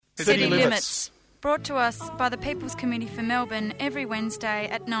City Limits. Brought to us by the People's Committee for Melbourne every Wednesday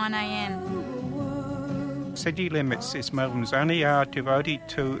at 9 a.m. City Limits is Melbourne's only hour devoted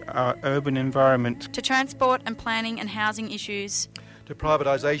to our urban environment. To transport and planning and housing issues. To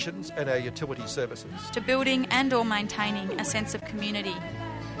privatisations and our utility services. To building and or maintaining a sense of community.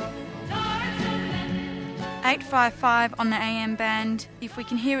 855 on the AM band, if we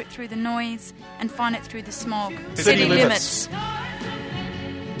can hear it through the noise and find it through the smog. City Limits.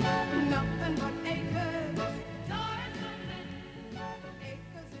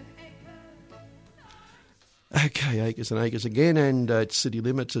 Okay, Acres and Acres again, and it's City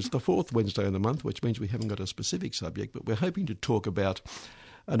Limits. It's the fourth Wednesday of the month, which means we haven't got a specific subject, but we're hoping to talk about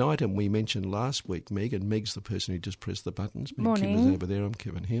an item we mentioned last week, Meg, and Meg's the person who just pressed the buttons. Morning. Kim is over there. I'm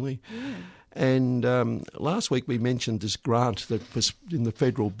Kevin Healy. Yeah. And last week we mentioned this grant that was in the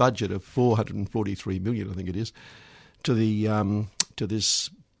federal budget of $443 million, I think it is, to the to this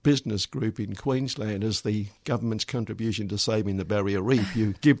business group in Queensland as the government's contribution to saving the barrier reef.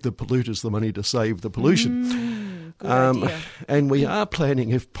 You give the polluters the money to save the pollution. Good idea. And we are planning,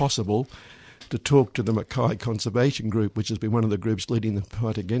 if possible, to talk to the Mackay Conservation Group, which has been one of the groups leading the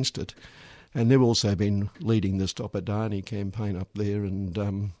fight against it. And they've also been leading the Stop Adani campaign up there, and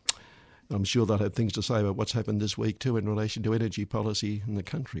I'm sure they'll have things to say about what's happened this week too in relation to energy policy in the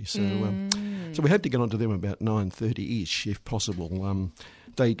country. So so we hope to get on to them about 9:30ish, if possible.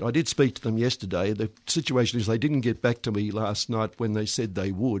 I did speak to them yesterday. The situation is they didn't get back to me last night when they said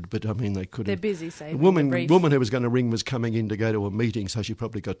they would, but I mean they couldn't. They're busy saving the woman reef. who was going to ring was coming in to go to a meeting, so she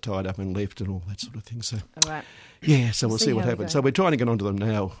probably got tied up and left and all that sort of thing. So All right. yeah, so we'll see what how we happens. go. So we're trying to get onto them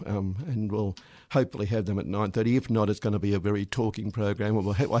now, and we'll hopefully have them at 9:30. If not, it's going to be a very talking program.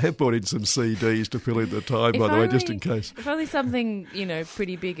 I have brought in some CDs to fill in the time, by the way, just in case. If only something,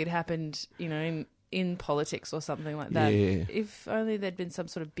 pretty big had happened, in politics or something like that. Yeah. If only there'd been some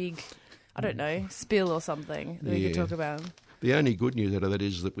sort of big, I don't know, spill or something that we could talk about. The only good news out of that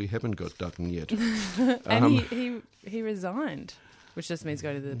is that we haven't got Dutton yet. And he resigned, which just means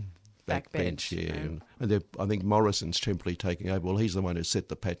go to the back bench. Yeah. And I think Morrison's temporarily taking over. Well, he's the one who set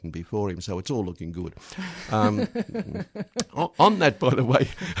the pattern before him, so it's all looking good. On that, by the way,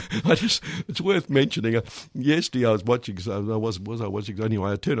 it's worth mentioning. Yesterday I was watching,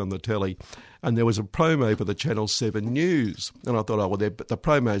 anyway, I turned on the telly, and there was a promo for the Channel 7 News. And I thought, the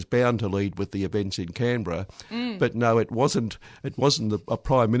promo's bound to lead with the events in Canberra. But no, it wasn't. It wasn't a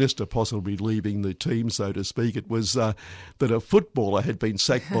Prime Minister possibly leaving the team, so to speak. It was that a footballer had been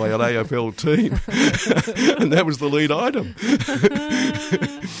sacked by an AFL team. And that was the lead item.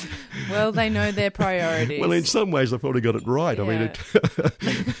 Well, they know their priorities. Well, in some ways, they've probably got it right. Yeah. I mean,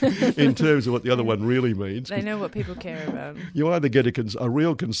 in terms of what the other one really means. They know what people care about. You either get a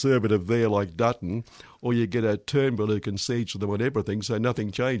real conservative there like Dutton, or you get a Turnbull who concedes to them on everything, so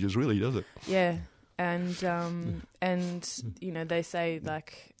nothing changes, really, does it? Yeah, and they say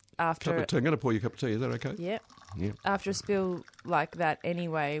like after. I'm going to pour you a cup of tea. Is that okay? Yep. Yeah. After a spill like that,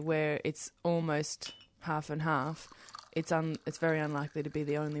 anyway, where it's almost half and half, it's very unlikely to be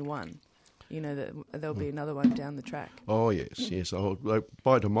the only one. That there'll be another one down the track. Oh yes.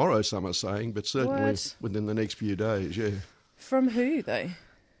 By tomorrow, some are saying, but certainly within the next few days. Yeah. From who though?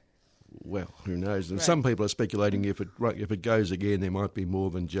 Well, who knows? And Right. some people are speculating if it goes again, there might be more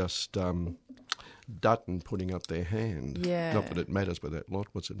than just Dutton putting up their hand. Yeah. Not that it matters by that lot.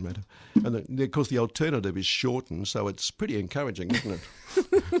 What's it matter? And of course, the alternative is shortened, so it's pretty encouraging, isn't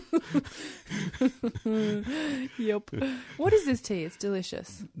it? Yep. What is this tea? It's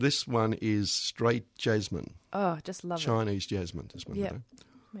delicious. This one is straight jasmine. Oh, just love Chinese jasmine. This one. Yep.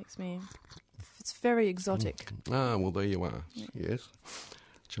 Makes me. It's very exotic. Ah, well, there you are. Yes.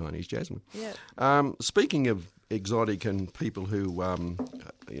 Chinese jasmine. Yeah. Speaking of exotic and people who are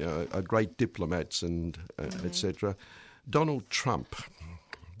great diplomats and etc., Donald Trump.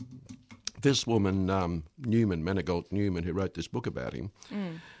 This woman, Manigault Newman, who wrote this book about him,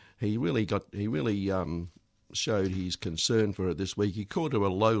 he really showed his concern for her this week. He called her a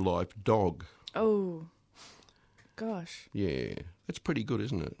low-life dog. Oh, gosh. Yeah, that's pretty good,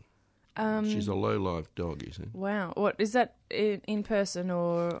 isn't it? She's a low-life dog, you see. Wow. What is that in person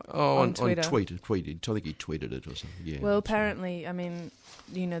or on Twitter? tweeted. I think he tweeted it or something. Yeah. Well, apparently, I mean,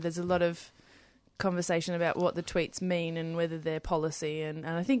 there's a lot of conversation about what the tweets mean and whether they're policy. And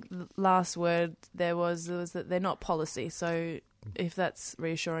I think the last word there was that they're not policy. So if that's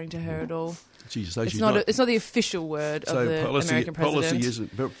reassuring to her at all. She's It's not the official word of the American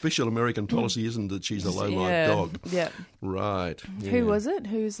president. Official American policy isn't that she's a low-life dog. Yeah. Right. Yeah. Who was it?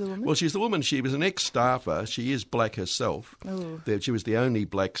 Who's the woman? Well, she's the woman. She was an ex-staffer. She is black herself. Oh. She was the only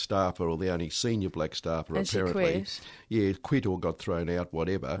black staffer, or the only senior black staffer, And apparently. she quit? Yeah, quit or got thrown out,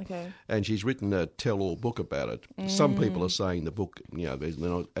 whatever. Okay. And she's written a tell-all book about it. Some people are saying the book, they're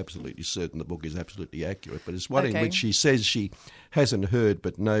not absolutely certain the book is absolutely accurate, but it's one in which she says she hasn't heard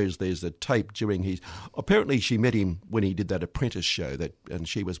but knows there's a tape during his... Apparently she met him when he did that Apprentice show, and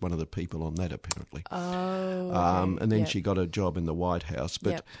she was one of the people on that, apparently. Oh, okay. And then she got a job in the White House.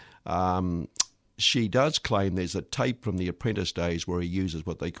 But she does claim there's a tape from the Apprentice days where he uses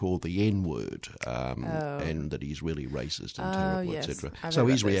what they call the N-word, and that he's really racist and terrible, etc. So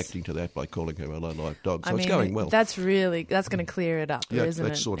he's reacting to that by calling her a low-life dog. So it's going well. That's going to clear it up, isn't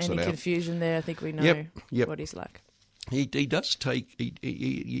that it? sorts Any it out. confusion there, I think we know what he's like. He does take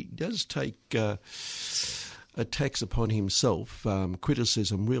attacks upon himself,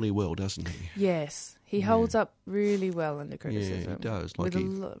 criticism really well, doesn't he? Yes, he holds up really well under criticism. Yeah, he does. With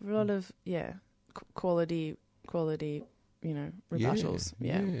a lot of quality, rebuttals.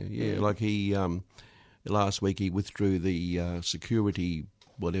 Yeah. Like he last week he withdrew the security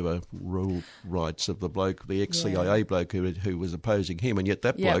rule rights of the bloke, the ex-CIA bloke who was opposing him, and yet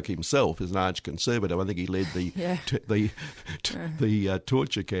that bloke himself is an arch-conservative. I think he led the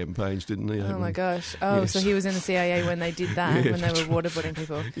torture campaigns, didn't he? Oh my gosh! Oh, so he was in the CIA when they did that, when they were waterboarding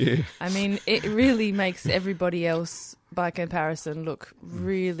people. Yeah. I mean, it really makes everybody else, by comparison, look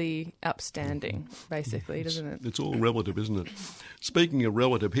really upstanding, basically, doesn't it? It's all relative, isn't it? Speaking of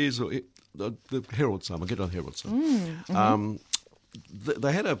relative, here's the Herald Sun. I'll get on Herald Sun.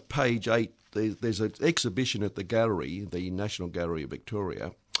 They had a page 8. There's an exhibition at the gallery, the National Gallery of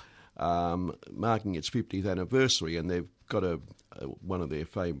Victoria, marking its 50th anniversary, and they've got one of their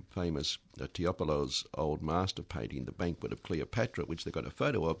famous Teopolos old master painting, The Banquet of Cleopatra, which they've got a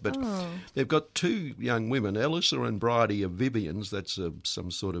photo of. But they've got two young women, Elisa and Bridie of Vivian's, that's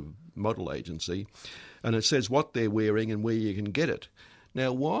some sort of model agency, and it says what they're wearing and where you can get it.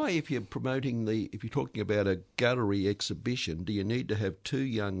 Now, why, if you're talking about a gallery exhibition, do you need to have two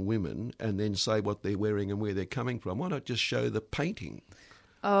young women and then say what they're wearing and where they're coming from? Why not just show the painting?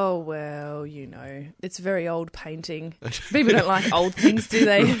 Oh, well, it's very old painting. People don't like old things, do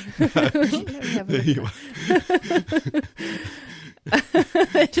they?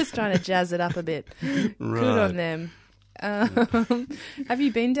 They're just trying to jazz it up a bit. Right. Good on them. Have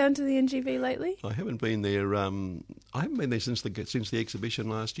you been down to the NGV lately? I haven't been there. I haven't been there since the exhibition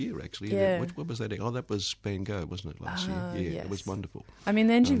last year. Actually, what was that? Oh, that was Van Gogh, wasn't it, last year? Yeah, yes. It was wonderful. I mean,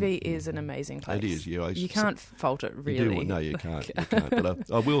 the NGV is an amazing place. It is. Yeah, you can't fault it, really. No, you can't.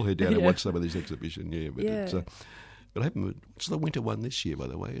 But I will head down and watch some of this exhibition. Yeah, but it's. But I haven't. It's the winter one this year, by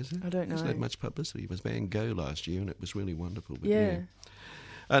the way, is it? I don't know. Hasn't had much publicity. It was Van Gogh last year, and it was really wonderful. But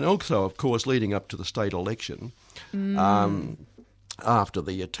and also, of course, leading up to the state election, after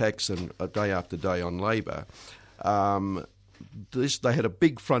the attacks and day after day on Labor, they had a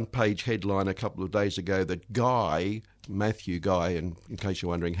big front page headline a couple of days ago that Matthew Guy, and in case you're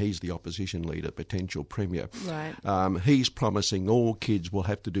wondering, he's the opposition leader, potential premier. Right. He's promising all kids will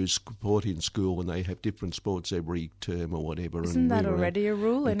have to do sport in school and they have different sports every term or whatever. Isn't that already a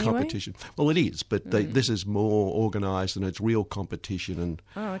rule anyway? Competition. Well, it is, but this is more organised and it's real competition and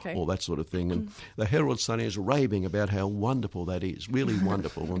all that sort of thing. And the Herald Sun is raving about how wonderful that is, really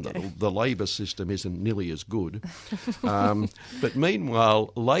wonderful. And the Labor system isn't nearly as good. But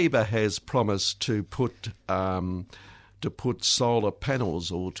meanwhile, Labor has promised to put solar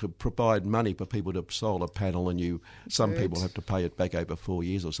panels or to provide money for people to solar panel, and some people have to pay it back over 4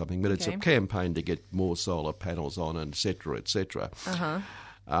 years or something. But it's a campaign to get more solar panels on, et cetera, et cetera.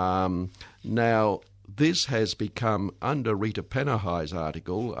 Now, this has become, under Rita Panahai's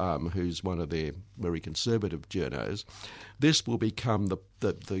article, who's one of their very conservative journos, this will become the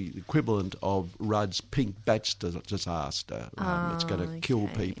equivalent of Rudd's pink bats disaster. It's going to kill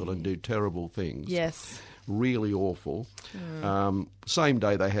people and do terrible things. Yes. Really awful. Same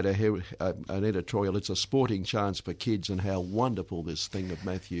day they had an editorial, it's a sporting chance for kids and how wonderful this thing of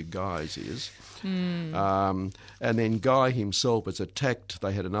Matthew Guy's is. And then Guy himself is attacked.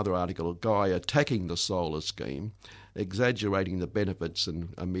 They had another article of Guy attacking the solar scheme, exaggerating the benefits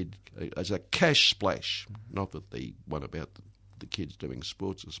and as a cash splash. Not that the one about the kids doing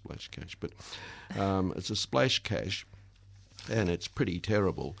sports is splash cash, but it's a splash cash and it's pretty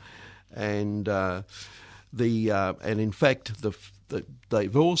terrible. And And in fact,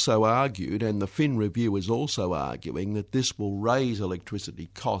 they've also argued, and the Fin Review is also arguing, that this will raise electricity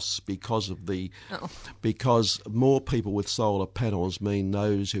costs because more people with solar panels mean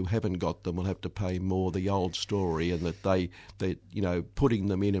those who haven't got them will have to pay more. The old story, and that putting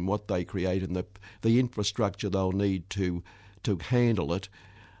them in and what they create and the infrastructure they'll need to handle it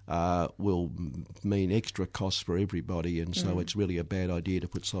will mean extra costs for everybody, and so it's really a bad idea to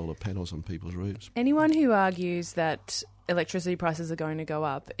put solar panels on people's roofs. Anyone who argues that electricity prices are going to go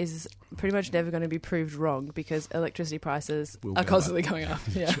up is pretty much never going to be proved wrong, because electricity prices are constantly going up.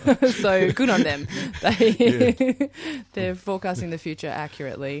 Yeah. So good on them. They're forecasting the future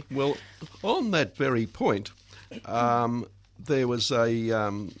accurately. Well, on that very point, there was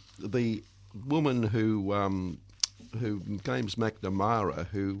the woman who James McNamara,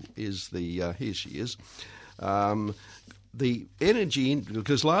 who is here she is. The energy,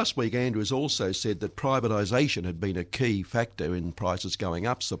 because last week Andrews also said that privatisation had been a key factor in prices going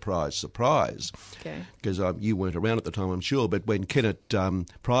up. Surprise, surprise. Okay. Because you weren't around at the time, I'm sure, but when Kennett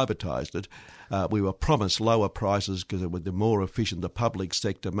privatised it, we were promised lower prices because it was the more efficient, the public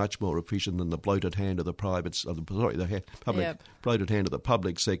sector, much more efficient than the bloated hand of the bloated hand of the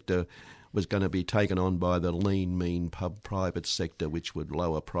public sector was going to be taken on by the lean, mean private sector, which would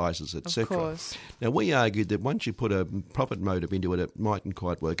lower prices, etc. Of course. Now, we argued that once you put a profit motive into it, it mightn't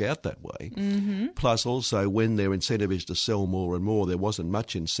quite work out that way. Mm-hmm. Plus, also, when their incentive is to sell more and more, there wasn't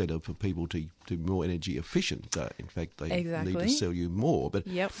much incentive for people to be more energy efficient. In fact, they need to sell you more. But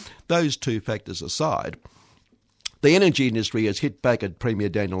those two factors aside, the energy industry has hit back at Premier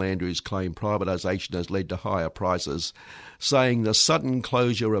Daniel Andrews' claim privatisation has led to higher prices, saying the sudden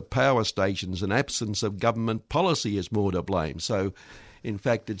closure of power stations and absence of government policy is more to blame. So, in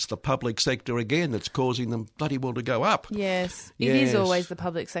fact, it's the public sector again that's causing them bloody well to go up. Yes, it is always the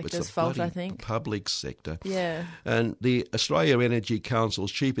public sector's fault, I think. Public sector. Yeah. And the Australia Energy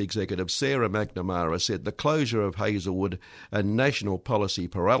Council's chief executive, Sarah McNamara, said the closure of Hazelwood and national policy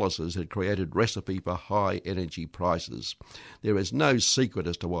paralysis had created recipe for high energy prices. There is no secret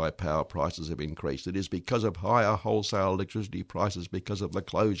as to why power prices have increased. It is because of higher wholesale electricity prices because of the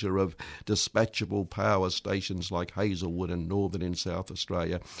closure of dispatchable power stations like Hazelwood and Northern in South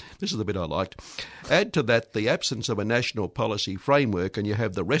Australia. This is the bit I liked. Add to that the absence of a national policy framework and you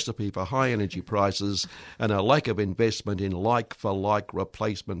have the recipe for high energy prices and a lack of investment in like-for-like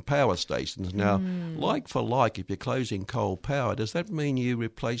replacement power stations. Now, like-for-like, if you're closing coal power, does that mean you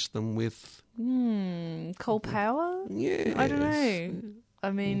replace them with... coal power? Yes. I don't know.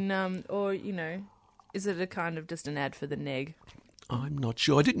 I mean, is it a kind of just an ad for the neg? I'm not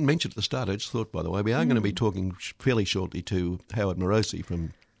sure. I didn't mention at the start. I just thought, by the way, we are going to be talking fairly shortly to Howard Morosi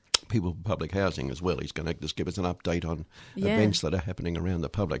from People for Public Housing as well. He's going to just give us an update on events that are happening around the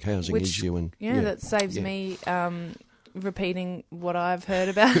public housing issue. And that saves me repeating what I've heard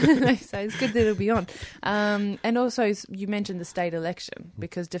about. So it's good that it'll be on. And also, you mentioned the state election,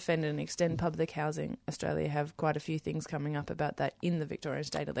 because Defend and Extend Public Housing Australia have quite a few things coming up about that in the Victorian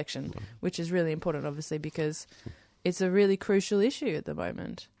state election, which is really important, obviously, because it's a really crucial issue at the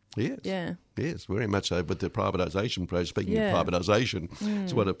moment. Yes. Yeah. Yes, very much so. But the privatisation process, speaking of privatisation,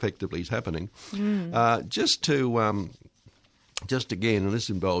 is what effectively is happening. Just again, and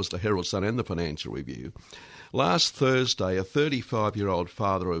this involves the Herald Sun and the Financial Review, last Thursday, a 35-year-old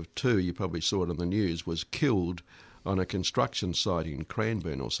father of two, you probably saw it on the news, was killed on a construction site in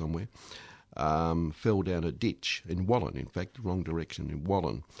Cranbourne or somewhere, fell down a ditch in Wallen, in fact, wrong direction, in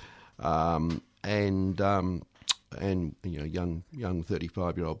Wallen. And young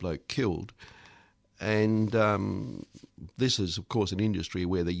 35-year-old bloke killed. And this is, of course, an industry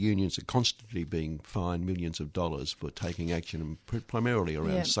where the unions are constantly being fined millions of dollars for taking action, primarily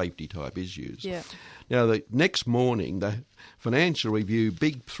around safety-type issues. Yeah. Now, the next morning, the Financial Review,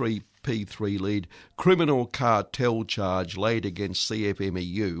 Big 3 P3 lead, criminal cartel charge laid against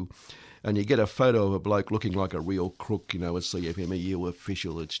CFMEU. And you get a photo of a bloke looking like a real crook, a CFMEU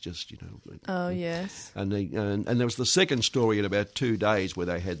official. It's just, Oh, yes. And there was the second story in about 2 days where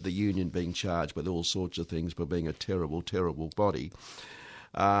they had the union being charged with all sorts of things for being a terrible, terrible body.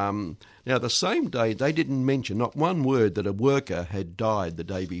 Now, the same day, they didn't mention, not one word, that a worker had died the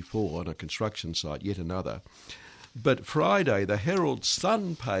day before on a construction site, yet another. But Friday, the Herald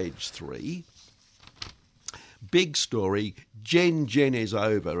Sun, page 3... big story, Gen is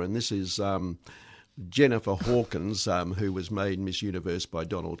over, and this is Jennifer Hawkins, who was made Miss Universe by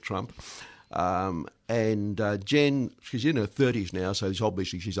Donald Trump. And Jen, she's in her 30s now, so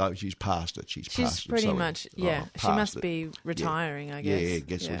obviously she's past it. She's past pretty it. much, yeah. She must be retiring, I guess. Yeah, I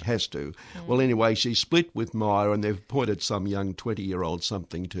guess it has to. Well, anyway, she's split with Maya, and they've appointed some young 20-year-old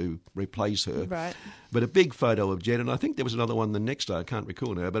something to replace her. Right. But a big photo of Jen, and I think there was another one the next day, I can't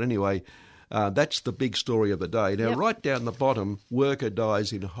recall now. But anyway, that's the big story of the day. Now, right down the bottom, worker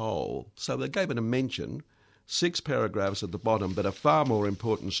dies in hole. So they gave it a mention. 6 paragraphs at the bottom, but a far more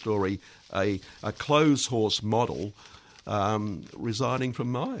important story, a clothes horse model resigning from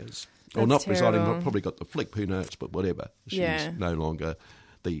Myers. Or not terrible. resigning, probably got the flick, who knows, but whatever. She's no longer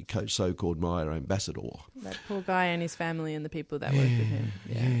the so-called Myer ambassador. That poor guy and his family and the people that work with him.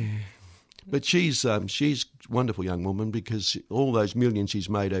 Yeah. But she's a wonderful young woman because all those millions she's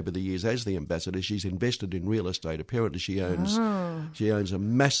made over the years as the ambassador, she's invested in real estate. Apparently, she has a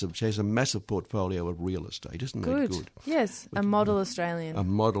massive portfolio of real estate. Isn't that good? Yes, a model Australian. A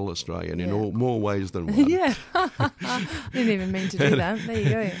model Australian in more ways than one. Yeah, didn't even mean to do that. There you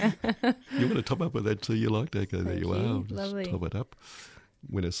go. You want to top up with that too? You like that? Okay, there you are. I'll just Lovely. top it up.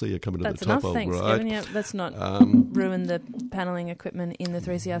 When I see you coming to That's the top, enough. Thanks, right. Kevin. Yep, let's not ruin the panelling equipment in the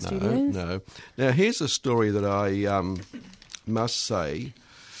 3CR studios. No. Now, here's a story that I must say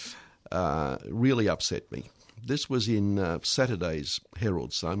really upset me. This was in Saturday's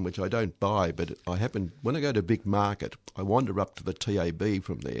Herald Sun, which I don't buy, but when I go to Vic Market, I wander up to the TAB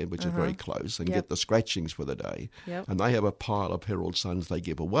from there, which is very close, and get the scratchings for the day. Yep. And they have a pile of Herald Suns they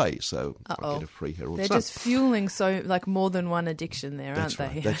give away, so I get a free Herald Sun. They're just fueling more than one addiction there, aren't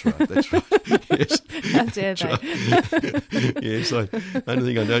they? That's right. Yes. How dare they? Yes, the only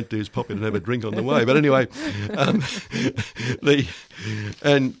thing I don't do is pop in and have a drink on the way. But anyway,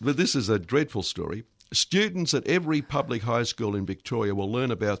 but this is a dreadful story. Students at every public high school in Victoria will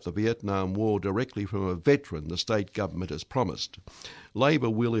learn about the Vietnam War directly from a veteran, the state government has promised. Labor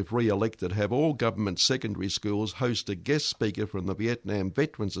will, if re-elected, have all government secondary schools host a guest speaker from the Vietnam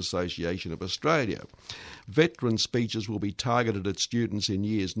Veterans Association of Australia. Veteran speeches will be targeted at students in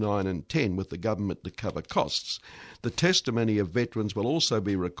years 9 and 10 with the government to cover costs. The testimony of veterans will also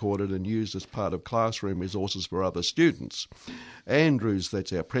be recorded and used as part of classroom resources for other students. Andrews,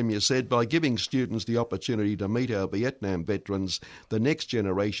 that's our Premier, said, by giving students the opportunity to meet our Vietnam veterans, the next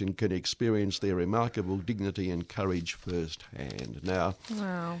generation can experience their remarkable dignity and courage firsthand. Now,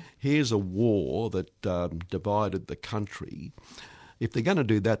 here's a war that divided the country. If they're going to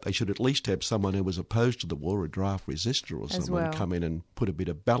do that, they should at least have someone who was opposed to the war, a draft resistor or someone, come in and put a bit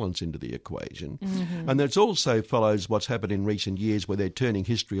of balance into the equation. Mm-hmm. And that also follows what's happened in recent years where they're turning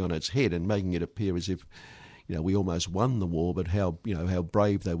history on its head and making it appear as if we almost won the war, but how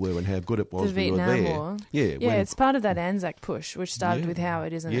brave they were and how good it was the we were there. Vietnam War. Yeah, it's part of that Anzac push, which started with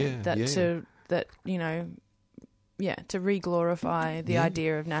Howard, isn't it? To re-glorify the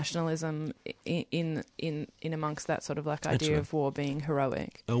idea of nationalism in amongst that sort of idea of war being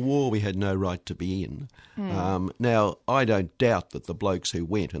heroic. A war we had no right to be in. Now, I don't doubt that the blokes who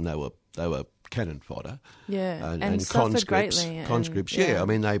went, and they were cannon fodder. Yeah, and suffered conscripts. greatly. Conscripts, I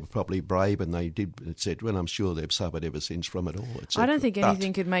mean, they were probably brave and they did, etc. And I'm sure they've suffered ever since from it all, etc. I don't think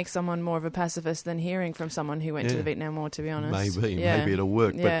anything could make someone more of a pacifist than hearing from someone who went to the Vietnam War, to be honest. Maybe it'll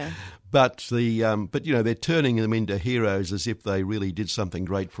work. But they're turning them into heroes as if they really did something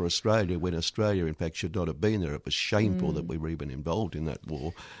great for Australia, when Australia, in fact, should not have been there. It was shameful that we were even involved in that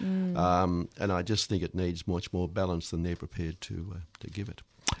war. And I just think it needs much more balance than they're prepared to give it.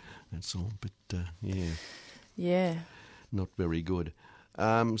 That's all. But, not very good.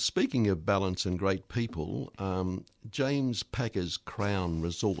 Speaking of balance and great people, James Packer's Crown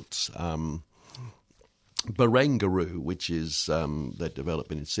Resorts, Barangaroo, which is that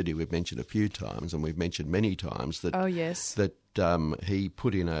development in Sydney we've mentioned a few times, and we've mentioned many times that that he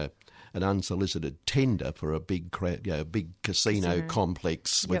put in an unsolicited tender for a big casino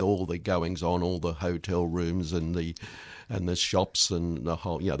complex with all the goings on, all the hotel rooms and the shops and the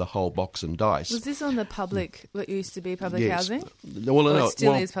whole box and dice. Was this on the public, what used to be public housing? Well, no, it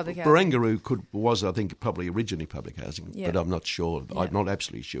still is public housing. Barangaroo was, I think, probably originally public housing, but I'm not sure. I'm not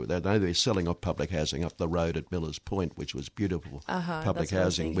absolutely sure. I know they're selling off public housing up the road at Millers Point, which was beautiful public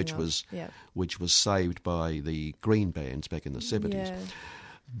housing, which was saved by the Green Bands back in the 70s. Yeah.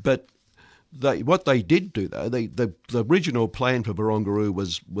 But what they did do, though, the original plan for Barangaroo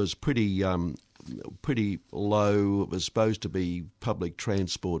was pretty low. It was supposed to be public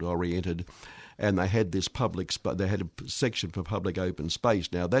transport oriented, and they had this they had a section for public open space.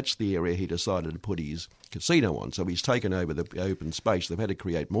 Now that's the area he decided to put his casino on. So he's taken over the open space. They've had to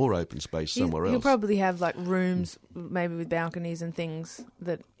create more open space somewhere else. He'll probably have rooms, maybe with balconies and things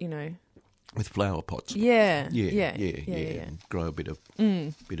that with flower pots. Yeah. Yeah. And grow a bit of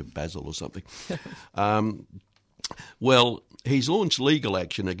basil or something. Well, he's launched legal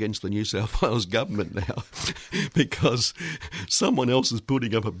action against the New South Wales government now because someone else is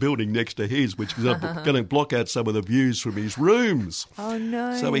putting up a building next to his which is going to block out some of the views from his rooms. Oh,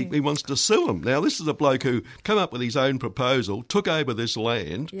 no. So he wants to sue him. Now, this is a bloke who came up with his own proposal, took over this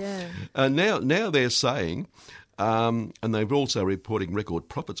land, and now they're saying... and they're also reporting record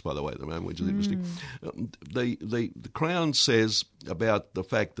profits, by the way, at the moment, which is interesting. The Crown says about the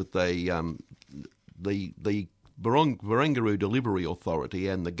fact that the Barangaroo Delivery Authority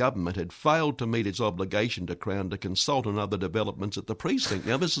and the government had failed to meet its obligation to Crown to consult on other developments at the precinct.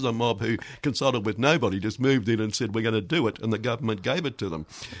 Now, this is a mob who consulted with nobody, just moved in and said, we're going to do it, and the government gave it to them.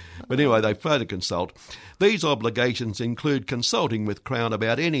 But anyway, they failed to consult. These obligations include consulting with Crown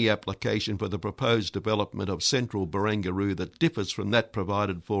about any application for the proposed development of Central Barangaroo that differs from that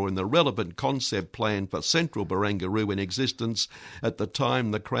provided for in the relevant concept plan for Central Barangaroo in existence at the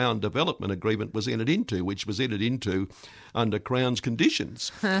time the Crown Development Agreement was entered into, which was entered into under Crown's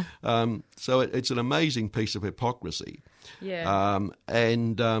conditions. So it's an amazing piece of hypocrisy. Yeah.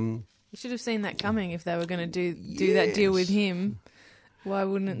 You should have seen that coming if they were going to do that deal with him. Why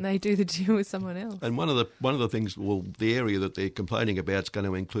wouldn't they do the deal with someone else? And one of the things, well, the area that they're complaining about is going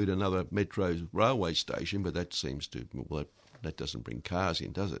to include another metro railway station, but that seems to, well, that doesn't bring cars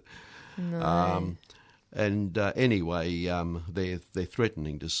in, does it? No. Anyway, they're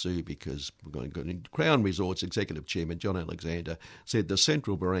threatening to sue because we're going to go. Crown Resorts Executive Chairman John Alexander said the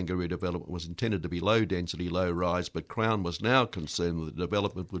Central Barangaroo development was intended to be low density, low rise, but Crown was now concerned that the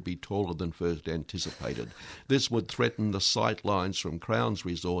development would be taller than first anticipated. This would threaten the sight lines from Crown's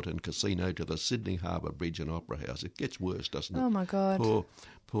resort and casino to the Sydney Harbour Bridge and Opera House. It gets worse, doesn't it? Oh my God!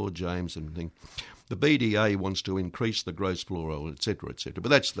 Poor James and thing. The BDA wants to increase the gross floor area, etc., etc. But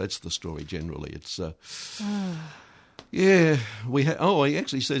that's the story generally. It's he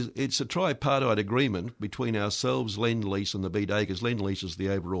actually says it's a tripartite agreement between ourselves, Lendlease, and the BDA, because Lendlease is the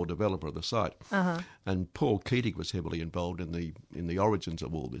overall developer of the site. And Paul Keating was heavily involved in the origins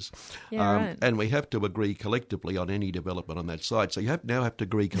of all this. Right. And we have to agree collectively on any development on that site. So you now have to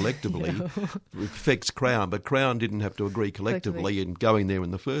agree collectively. It affects Crown, but Crown didn't have to agree collectively in going there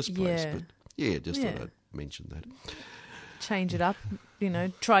in the first place. Yeah. But thought I'd mention that. Change it up,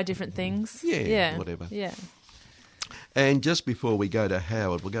 try different things. Yeah, whatever. Yeah. And just before we go to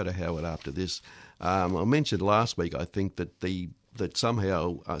Howard, we'll go to Howard after this. I mentioned last week, I think, that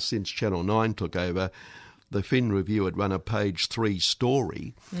somehow since Channel 9 took over, the Fin Review had run a page 3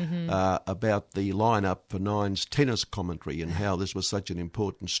 story about the lineup for Nine's tennis commentary and how this was such an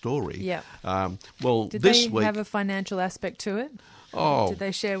important story. Yeah. Did this week have a financial aspect to it? Oh, did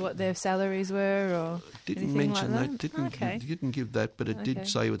they share what their salaries were, or didn't mention like that? Didn't give that, but it did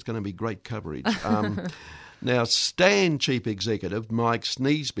say it was going to be great coverage. Now, Stan Chief Executive Mike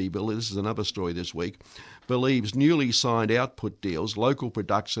Sneesby, this is another story this week, believes newly signed output deals, local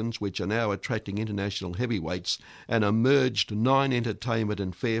productions which are now attracting international heavyweights, and a merged Nine Entertainment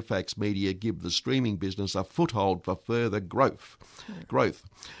and Fairfax Media give the streaming business a foothold for further growth.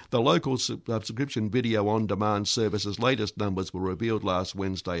 The local subscription video on-demand service's latest numbers were revealed last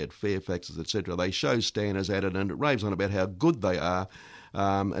Wednesday at Fairfax's, etc. They show Stan has added, and it raves on about how good they are.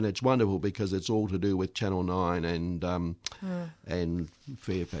 And it's wonderful because it's all to do with Channel 9 and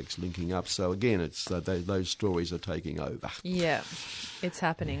Fairfax linking up. So again, it's those stories are taking over. Yeah, it's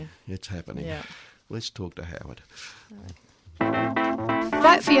happening. It's happening. Yeah. Let's talk to Howard.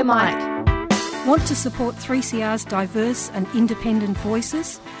 Vote for your mic. Want to support 3CR's diverse and independent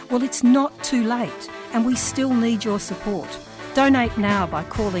voices? Well, it's not too late, and we still need your support. Donate now by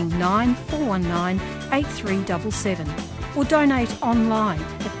calling 9419 8377. Or donate online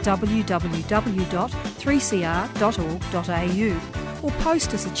at www.3cr.org.au or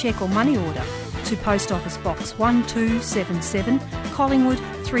post us a cheque or money order to Post Office Box 1277, Collingwood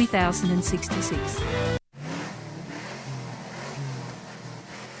 3066.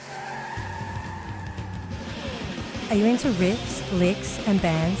 Are you into riffs, licks and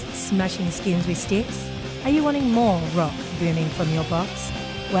bands smashing skins with sticks? Are you wanting more rock booming from your box?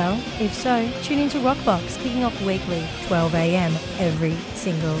 Well, if so, tune into Rockbox, kicking off weekly, 12 a.m. every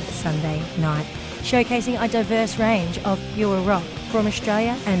single Sunday night, showcasing a diverse range of pure rock from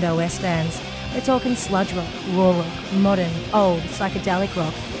Australia and OS bands. We're talking sludge rock, raw rock, modern, old, psychedelic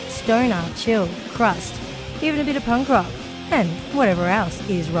rock, stoner, chill, crust, even a bit of punk rock, and whatever else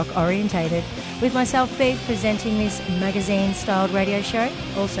is rock-orientated. With myself, Faith, presenting this magazine-styled radio show,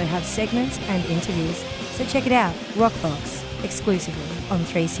 also have segments and interviews. So check it out, Rockbox, exclusively on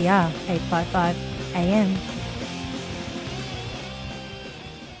 3CR 855 AM.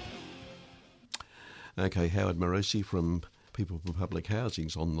 Okay, Howard Marosi from People for Public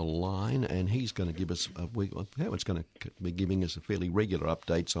Housing's on the line, and he's going to give us Howard's going to be giving us a fairly regular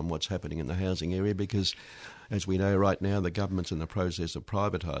updates on what's happening in the housing area, because, as we know right now, the government's in the process of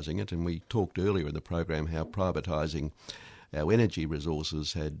privatising it, and we talked earlier in the program how privatising our energy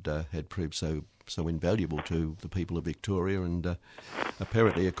resources had proved so invaluable to the people of Victoria, and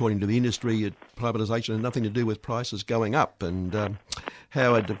apparently, according to the industry, privatisation had nothing to do with prices going up. And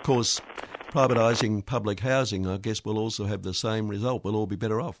Howard, of course, privatising public housing, I guess, will also have the same result. We'll all be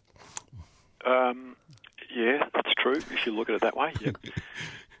better off. Yeah, that's true, if you look at it that way. Yep.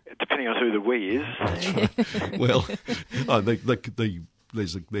 Depending on who the we is. Well,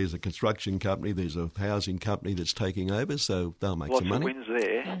 there's a construction company, there's a housing company that's taking over, so they'll make some money. Lots of wins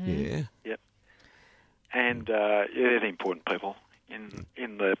there. Mm-hmm. Yeah. Yep. And they're the important people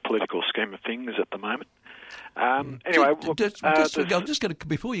in the political scheme of things at the moment. Anyway,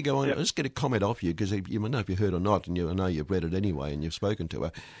 before you go on, yep. I'll just get a comment off you, because you know if you heard or not, and I know you've read it anyway, and you've spoken to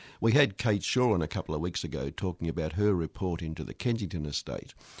her. We had Kate Shaw on a couple of weeks ago talking about her report into the Kensington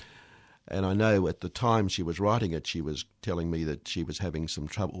estate. And I know at the time she was writing it, she was telling me that she was having some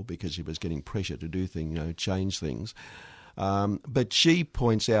trouble because she was getting pressure to do things, change things. But she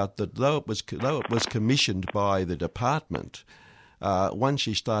points out that though it was commissioned by the department, once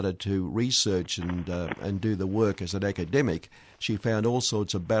she started to research and do the work as an academic, she found all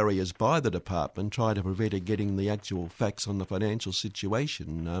sorts of barriers by the department trying to prevent her getting the actual facts on the financial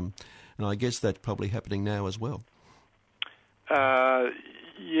situation. And I guess that's probably happening now as well.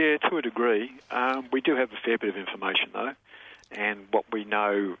 Yeah, to a degree. We do have a fair bit of information, though, and what we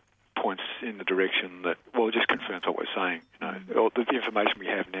know points in the direction that, well, it just confirms what we're saying. The information we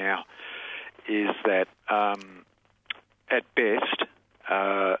have now is that at best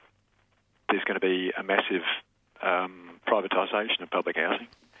there's going to be a massive privatisation of public housing,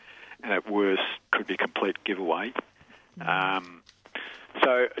 and at worst could be complete giveaway.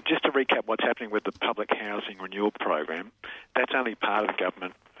 So just to recap what's happening with the public housing renewal program, that's only part of the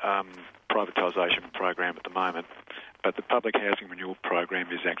government privatisation program at the moment, but the public housing renewal program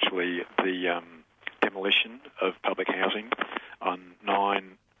is actually the demolition of public housing on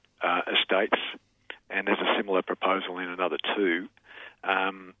 9 estates, and there's a similar proposal in another 2.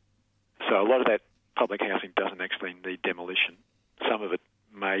 So a lot of that public housing doesn't actually need demolition. Some of it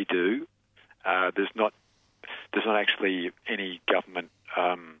may do. There's not actually any government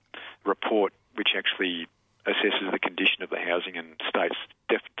report which actually assesses the condition of the housing and states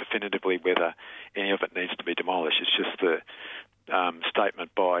definitively whether any of it needs to be demolished. It's just the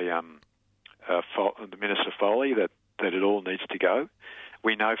statement by the Minister Foley that it all needs to go.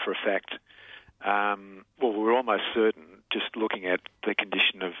 We know for a fact, we're almost certain, just looking at the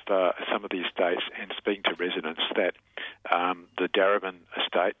condition of some of the estates and speaking to residents, that the Darebin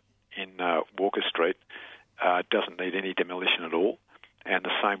estate in Walker Street doesn't need any demolition at all, and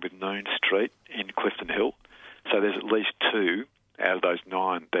the same with Noon Street in Clifton Hill. So there's at least 2 out of those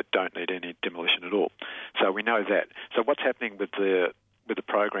 9 that don't need any demolition at all. So we know that. So what's happening with the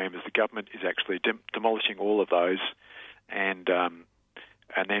program is the government is actually demolishing all of those and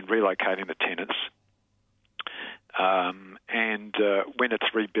then relocating the tenants. And when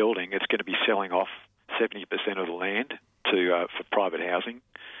it's rebuilding, it's going to be selling off 70% of the land for private housing,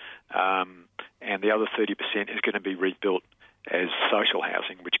 and the other 30% is going to be rebuilt as social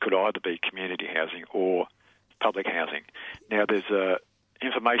housing, which could either be community housing or public housing. Now, there's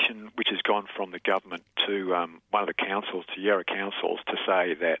information which has gone from the government to one of the councils, to Yarra councils, to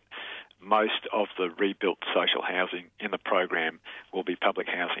say that most of the rebuilt social housing in the program will be public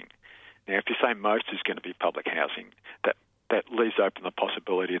housing. Now, if you say most is going to be public housing, that leaves open the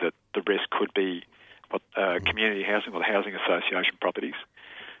possibility that the rest could be community housing or housing association properties.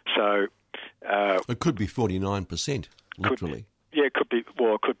 So it could be 49%, literally. It could be.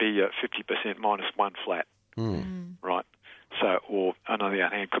 Well, it could be 50% minus 1 flat, right? So, or on the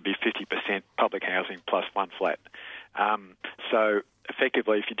other hand, it could be 50% public housing plus 1 flat. So,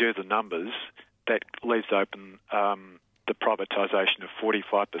 effectively, if you do the numbers, that leaves open the privatisation of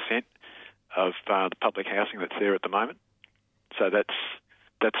 45% of the public housing that's there at the moment. So that's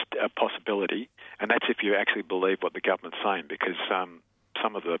a possibility, and that's if you actually believe what the government's saying, because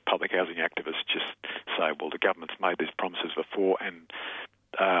some of the public housing activists just say, well, the government's made these promises before, and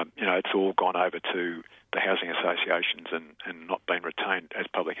it's all gone over to the housing associations and not been retained as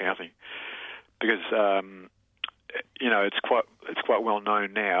public housing, because it's quite well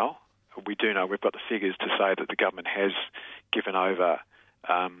known now. We do know, we've got the figures to say that the government has given over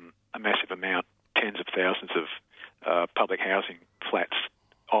a massive amount, tens of thousands of public housing flats,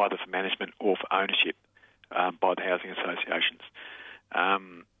 either for management or for ownership by the housing associations.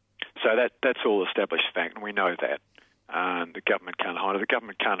 So that's all established fact, and we know that. The government can't hide it. The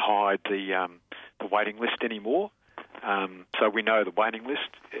government can't hide the waiting list anymore. So we know the waiting list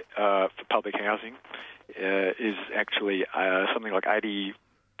for public housing is actually something like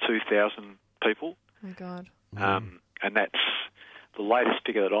 82,000 people. Oh, my God. And that's the latest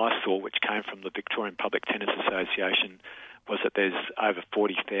figure that I saw, which came from the Victorian Public Tenants Association, was that there's over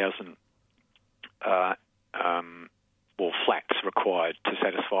 40,000 flats required to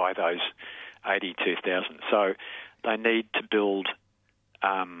satisfy those 82,000. So they need to build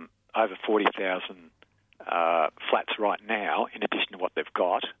over 40,000 flats right now, in addition to what they've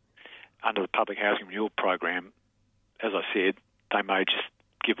got. Under the Public Housing Renewal Program, as I said, they may just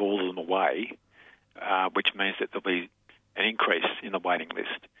give all of them away, which means that there'll be an increase in the waiting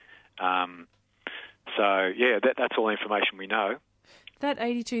list. That's all the information we know. That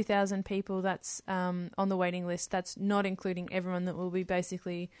 82,000 people that's on the waiting list, that's not including everyone that will be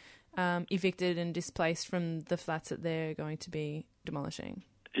basically evicted and displaced from the flats that they're going to be demolishing.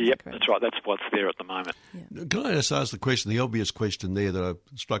 Yep, that's right. That's what's there at the moment. Yeah. Can I just ask the obvious question there that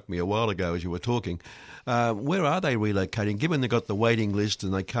struck me a while ago as you were talking? Where are they relocating? Given they've got the waiting list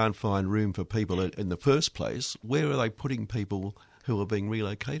and they can't find room for people in the first place, where are they putting people who are being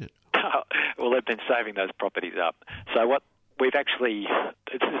relocated? Well, they've been saving those properties up. So what we've actually,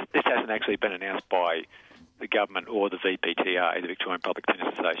 this hasn't actually been announced by the government or the VPTA, the Victorian Public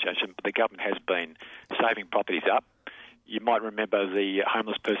Tenants Association, but the government has been saving properties up. You might remember the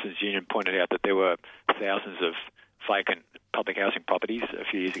Homeless Persons Union pointed out that there were thousands of vacant public housing properties a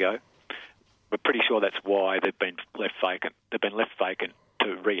few years ago. We're pretty sure that's why they've been left vacant. They've been left vacant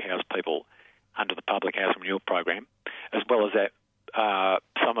to rehouse people under the Public Housing Renewal Program, as well as that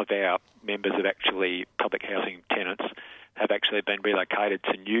some of our members of actually public housing tenants have actually been relocated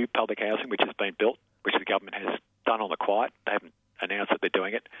to new public housing which has been built, which the government has done on the quiet. They haven't announced that they're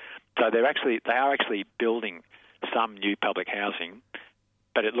doing it. So they are actually building some new public housing,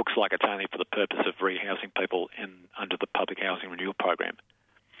 but it looks like it's only for the purpose of rehousing people under the Public Housing Renewal Program.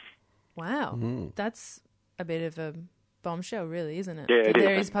 Wow, that's a bit of a bombshell, really, isn't it? Yeah,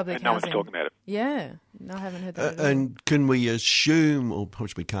 there is public housing. No one's talking about it. Yeah, no, I haven't heard that at all. And can we assume, or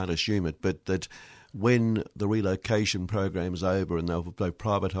perhaps we can't assume it, but that when the relocation program's over and they've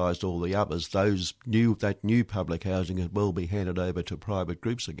privatised all the others, that new public housing will be handed over to private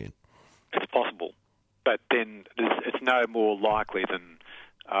groups again? It's possible, but then it's no more likely than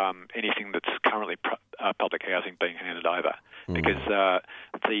anything that's currently public housing being handed over, because the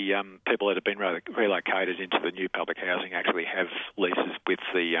people that have been relocated into the new public housing actually have leases with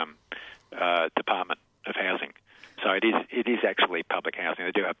the Department of Housing. So it is actually public housing.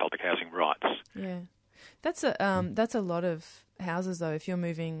 They do have public housing rights. Yeah, that's a lot of houses though. If you're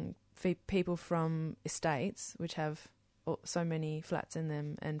moving people from estates, which have so many flats in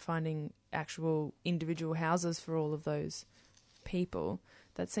them, and finding actual individual houses for all of those people,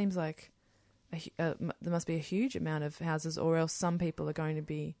 that seems like there must be a huge amount of houses, or else some people are going to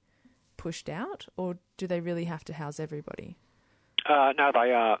be pushed out, or do they really have to house everybody? No,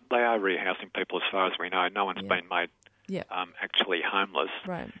 they are rehousing people as far as we know. No one's been made actually homeless.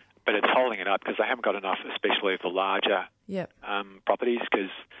 Right. But it's holding it up because they haven't got enough, especially of the larger properties,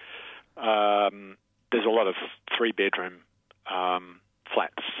 because there's a lot of three-bedroom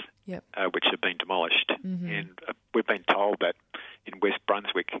flats which have been demolished. And we've been told that in West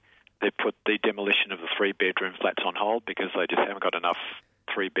Brunswick they've put the demolition of the three-bedroom flats on hold because they just haven't got enough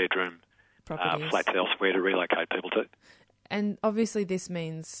three-bedroom flats elsewhere to relocate people to. And obviously this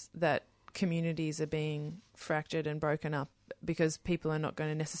means that communities are being fractured and broken up because people are not going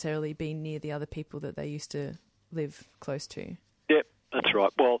to necessarily be near the other people that they used to live close to. Yep, that's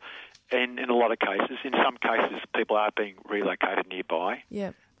right. Well, in a lot of cases, in some cases, people are being relocated nearby.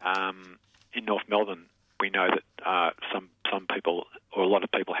 Yep. In North Melbourne, we know that some people, or a lot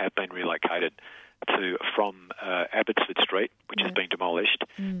of people, have been relocated from Abbotsford Street, which has been demolished,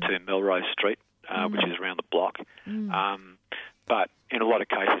 to Melrose Street, which is around the block. But in a lot of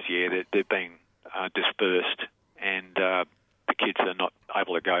cases, they're being dispersed, and the kids are not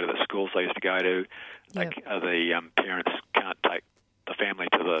able to go to the schools they used to go to. The parents can't take the family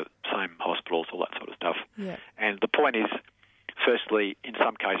to the same hospitals, all that sort of stuff. Yeah. And the point is, firstly, in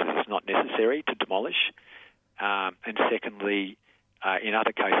some cases it's not necessary to demolish, and secondly, in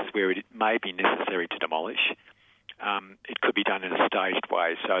other cases where it may be necessary to demolish, it could be done in a staged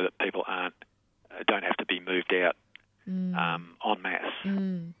way so that people don't have to be moved out en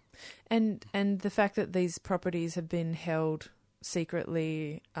masse. And the fact that these properties have been held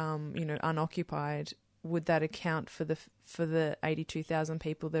secretly, unoccupied, would that account for the 82,000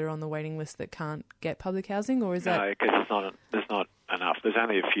 people that are on the waiting list that can't get public housing, or is that... No, because there's not enough. There's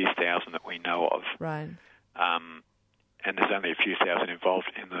only a few thousand that we know of. Right. And there's only a few thousand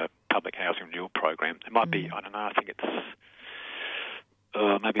involved in the public housing renewal program. It might be, I don't know, I think it's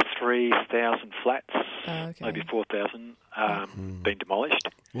maybe 3,000 flats, maybe 4,000 been demolished.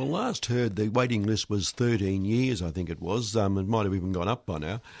 Well, last heard the waiting list was 13 years, I think it was. It might have even gone up by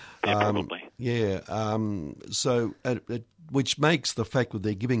now. Yeah, probably. So, which makes the fact that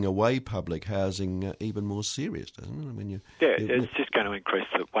they're giving away public housing even more serious, doesn't it? I mean, it's just going to increase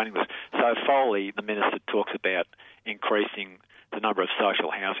the waiting list. So Foley, the Minister, talks about increasing the number of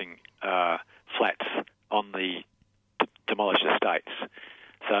social housing flats on the demolished estates.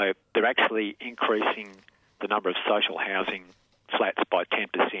 So they're actually increasing the number of social housing flats by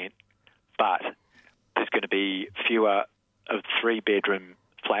 10%, but there's going to be fewer of 3-bedroom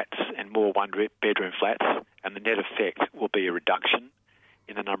flats and more 1-bedroom flats, and the net effect will be a reduction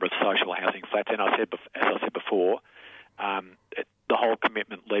in the number of social housing flats. And as I said before, the whole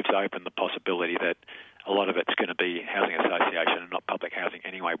commitment leaves open the possibility that a lot of it's going to be housing association and not public housing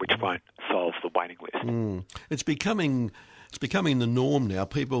anyway, which won't solve the waiting list. It's becoming the norm now.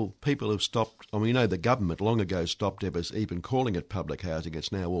 People have stopped. I mean, you know, the government long ago stopped ever even calling it public housing.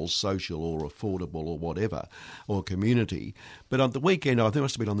 It's now all social or affordable or whatever, or community. But on the weekend, I think it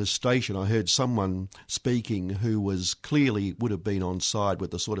must have been on this station, I heard someone speaking who was clearly would have been on side with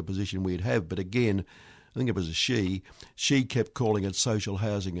the sort of position we'd have. But again, I think it was a she kept calling it social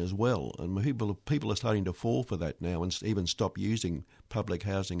housing as well. And people are starting to fall for that now and even stop using public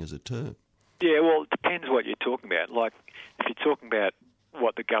housing as a term. Yeah, well, it depends what you're talking about. Like, if you're talking about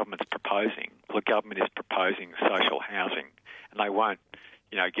what the government's proposing, the government is proposing social housing, and they won't,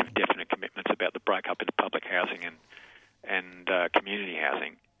 give definite commitments about the breakup into public housing and community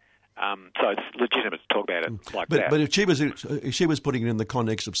housing. So it's legitimate to talk about it like that. But if she was putting it in the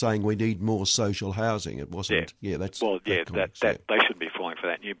context of saying we need more social housing, it wasn't. Yeah, that's well, yeah, that they shouldn't be falling for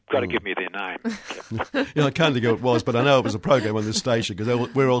that. And you've got to give me their name. I can't think who it was, but I know it was a program on this station because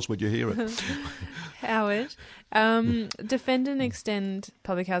where else would you hear it? Howard, Defend and Extend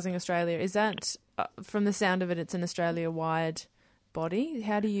Public Housing Australia, is that, from the sound of it, it's an Australia-wide body?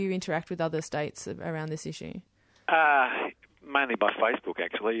 How do you interact with other states around this issue? Mainly by Facebook,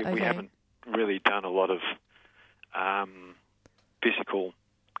 actually. Okay. We haven't really done a lot of physical,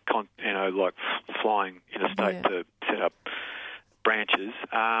 like flying interstate to set up branches.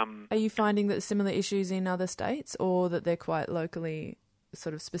 Are you finding that similar issues in other states, or that they're quite locally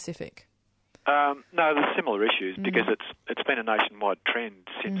sort of specific? No, there's similar issues because it's been a nationwide trend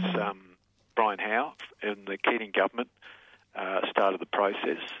since Brian Howe and the Keating government started the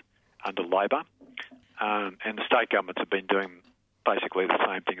process under Labor. And the state governments have been doing basically the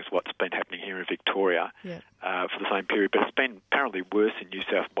same thing as what's been happening here in Victoria for the same period. But it's been apparently worse in New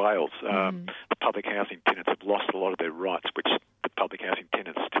South Wales. The public housing tenants have lost a lot of their rights, which the public housing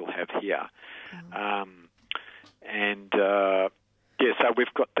tenants still have here. So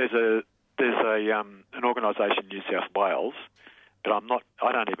we've got there's an organisation in New South Wales, but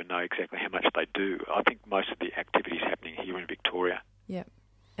I don't even know exactly how much they do. I think most of the activity is happening here in Victoria. Yep.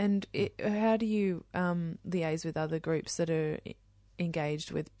 And how do you liaise with other groups that are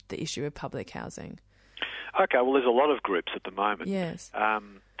engaged with the issue of public housing? Okay, well, there's a lot of groups at the moment. Yes.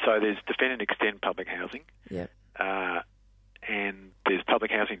 So there's Defend and Extend Public Housing. Yep. And there's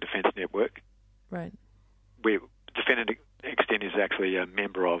Public Housing Defence Network. Right. Defend and Extend is actually a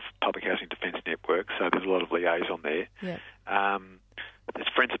member of Public Housing Defence Network, so there's a lot of liaison there. Yep. There's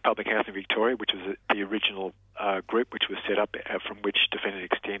Friends of Public Housing Victoria, which was the original group which was set up from which Defend and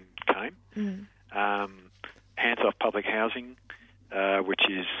Extend came. Hands Off Public Housing, which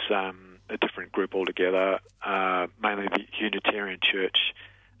is a different group altogether, mainly the Unitarian Church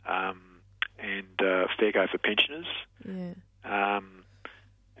and Fair Go for Pensioners. Yeah.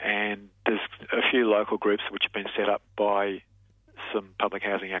 And there's a few local groups which have been set up by some public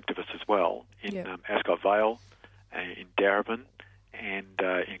housing activists as well in Ascot Vale, in Darebin, and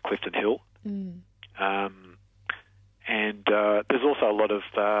in Clifton Hill. And there's also a lot of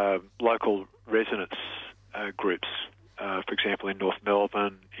local residents groups, for example, in North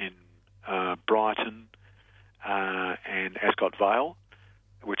Melbourne, in Brighton, and Ascot Vale,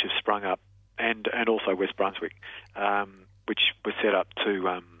 which have sprung up, and also West Brunswick, which was set up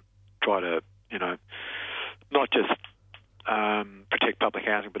to try to, not just protect public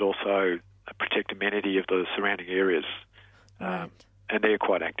housing, but also protect amenity of the surrounding areas. Right. And they're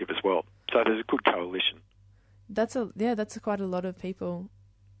quite active as well. So there's a good coalition. That's quite a lot of people.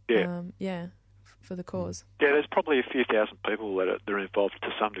 Yeah. For the cause. Yeah, there's probably a few thousand people that are involved to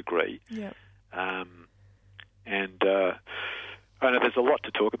some degree. Yeah. And I know there's a lot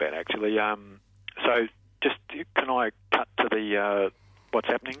to talk about, actually. So just can I cut to the what's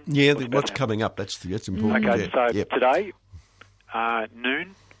happening? Yeah, what's coming up, that's important. Okay, yeah. so today,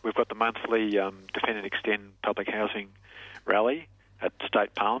 noon, we've got the monthly Defend and Extend Public Housing Rally at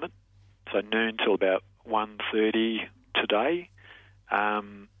State Parliament. So noon till about 1:30 today.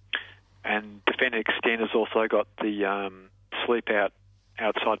 And Defend and Extend has also got the sleep out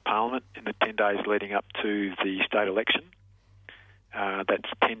outside Parliament in the 10 days leading up to the state election. That's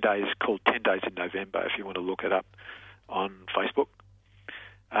 10 days, called 10 Days in November, if you want to look it up on Facebook.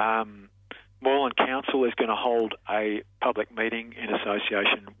 Moreland Council is going to hold a public meeting in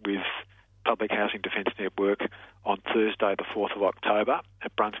association with Public Housing Defence Network on Thursday, the 4th of October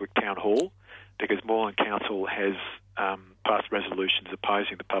at Brunswick Town Hall, because Moreland Council has passed resolutions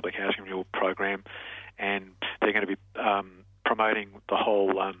opposing the Public Housing Renewal Program, and they're going to be promoting the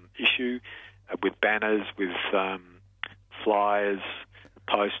whole issue with banners, with flyers,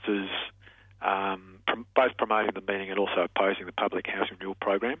 posters, both promoting the meeting and also opposing the Public Housing Renewal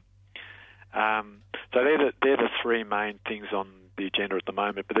Program. So they're the three main things on the agenda at the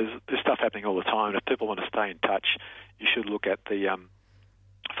moment, but there's stuff happening all the time. And if people want to stay in touch, you should look at the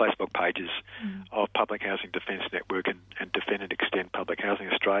Facebook pages of Public Housing Defence Network and Defend and Extend Public Housing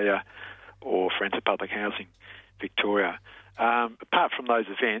Australia or Friends of Public Housing Victoria. Apart from those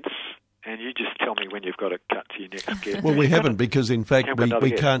events, and you just tell me when you've got to cut to your next guest. Well, we haven't, because in fact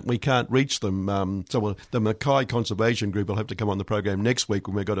we can't reach them. So the Mackay Conservation Group will have to come on the program next week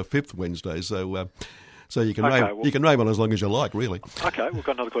when we've got a fifth Wednesday. So you can you can rave on as long as you like, really. Okay, we've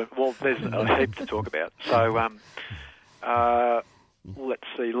got another question. Well, there's a heap to talk about. So let's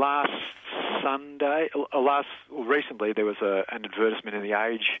see. Recently there was an advertisement in the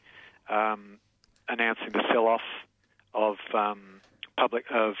Age announcing the sell-off of public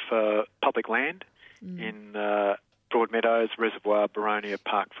land in Broadmeadows, Reservoir, Baronia,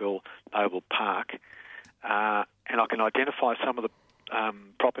 Parkville, Oval Park, and I can identify some of the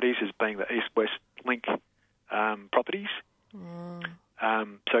properties as being the East-West Link properties.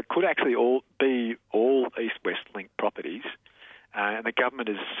 So it could actually all be all East-West Link properties, and the government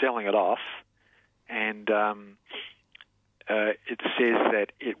is selling it off, and it says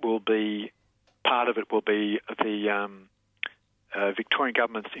that it will be, part of it will be the Victorian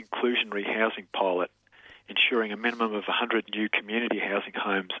Government's inclusionary housing pilot, ensuring a minimum of 100 new community housing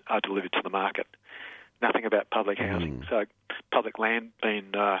homes are delivered to the market. Nothing about public housing. So public land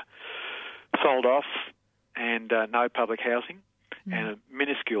being sold off, and no public housing, and a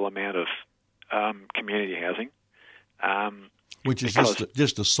minuscule amount of community housing. Which is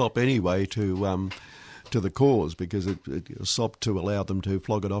just a sop anyway to the cause, because it's a sop to allow them to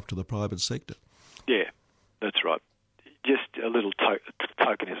flog it off to the private sector. Yeah, that's right. Just a little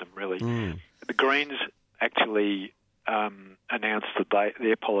tokenism, really. The Greens actually announced that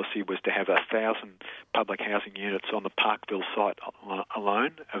their policy was to have 1,000 public housing units on the Parkville site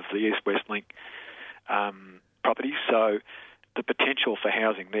alone of the East-West Link properties. So the potential for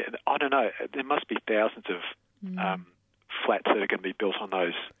housing there, I don't know, there must be thousands of flats that are going to be built on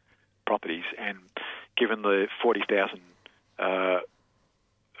those properties, and given the 40,000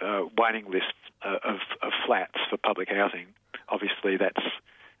 waiting list of flats for public housing, obviously that's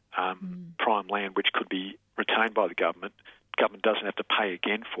prime land which could be retained by the government. Government doesn't have to pay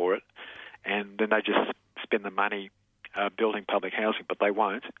again for it, and then they just spend the money building public housing, but they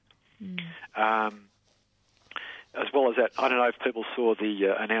won't. As well as that, I don't know if people saw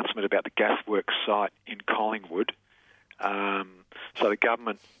the announcement about the gasworks site in Collingwood. So the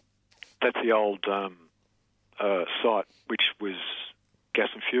government, that's the old site which was gas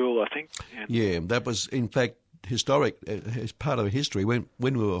and fuel, I think. Yeah, that was in fact historic, as part of history. When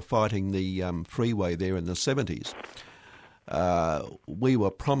we were fighting the freeway there in the 70s, we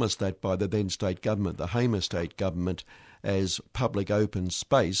were promised that by the then state government, the Hamer state government, as public open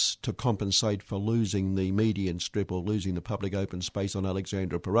space to compensate for losing the median strip or losing the public open space on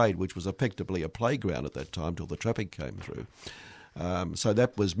Alexandra Parade, which was effectively a playground at that time till the traffic came through. So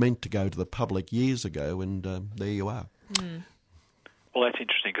that was meant to go to the public years ago, and there you are. Well, that's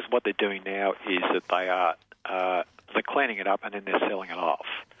interesting, because what they're doing now is that they are they're cleaning it up and then they're selling it off.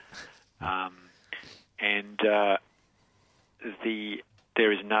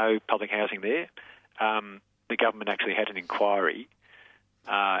 There is no public housing there. The government actually had an inquiry,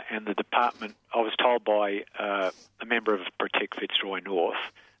 and the department, I was told by a member of Protect Fitzroy North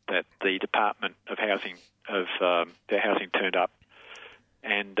that the Department of Housing, their housing turned up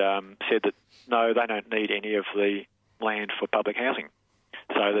and said that no, they don't need any of the land for public housing.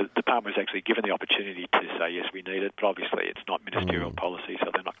 So the department was actually given the opportunity to say, yes, we need it, but obviously it's not ministerial policy, so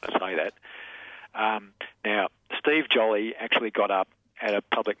they're not going to say that. Now, Steve Jolly actually got up at a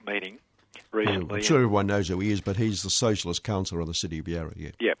public meeting recently. I'm sure everyone knows who he is, but he's the Socialist councillor of the City of Yarra.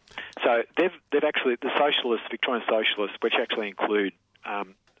 Yeah. Yeah. So they've actually, the Socialists, Victorian Socialists, which actually include,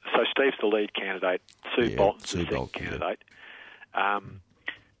 so Steve's the lead candidate, Sue Bolton's the second candidate.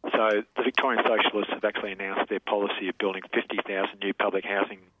 So the Victorian Socialists have actually announced their policy of building 50,000 new public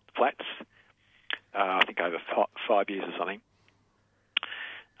housing flats, I think over 5 years or something,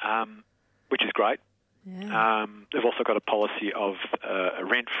 which is great. Yeah. They've also got a policy of a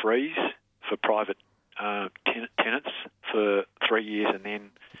rent freeze for private tenants for 3 years, and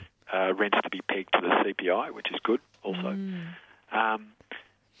then rents to be pegged to the CPI, which is good also.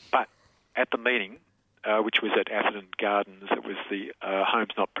 But at the meeting, which was at Atherton Gardens, it was the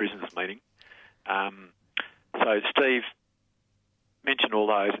Homes Not Prisons meeting. So Steve mentioned all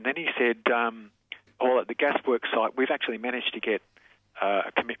those, and then he said, at the Gasworks site, we've actually managed to get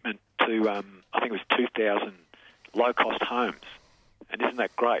a commitment to, I think it was 2,000 low-cost homes, and isn't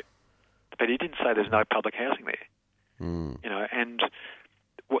that great? But he didn't say there's no public housing there. You know, and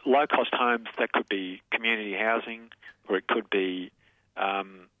low-cost homes, that could be community housing, or it could be,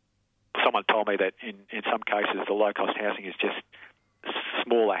 someone told me that in some cases the low-cost housing is just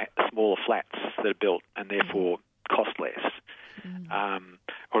smaller flats that are built and therefore cost less.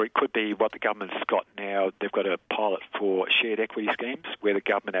 Or it could be what the government's got now. They've got a pilot for shared equity schemes where the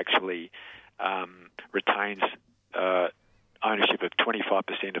government actually retains ownership of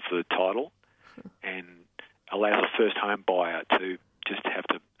 25% of the title and allows a first home buyer to just have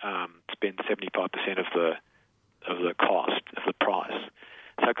to spend 75% of the cost of the price.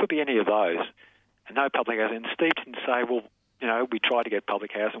 So it could be any of those, and no public housing. And Steve didn't say, well, you know, we tried to get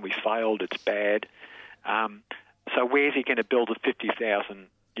public housing, we failed, it's bad. So where's he going to build the 50,000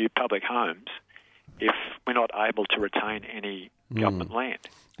 new public homes if we're not able to retain any government land?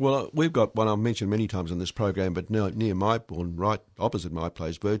 Well, we've got one I've mentioned many times on this program, but near Mybourne, right opposite my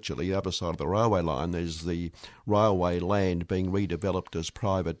place, virtually, the other side of the railway line, there's the railway land being redeveloped as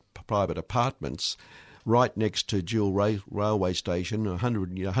private apartments, right next to Dual Railway Station,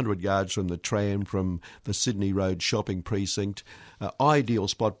 100 yards from the tram, from the Sydney Road shopping precinct. Ideal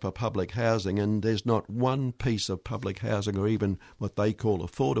spot for public housing, and there's not one piece of public housing or even what they call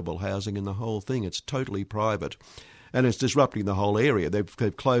affordable housing in the whole thing. It's totally private. And it's disrupting the whole area.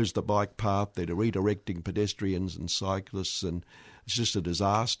 They've closed the bike path, they're redirecting pedestrians and cyclists, and it's just a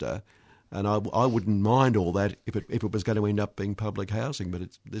disaster. And I wouldn't mind all that if it was going to end up being public housing, but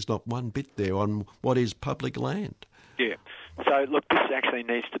there's not one bit there on what is public land. Yeah. So, look, this actually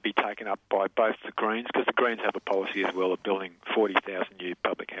needs to be taken up by both the Greens, because the Greens have a policy as well of building 40,000 new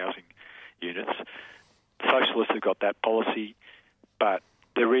public housing units. The Socialists have got that policy, but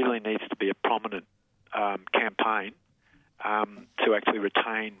there really needs to be a prominent campaign to actually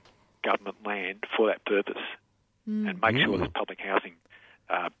retain government land for that purpose and make sure there's public housing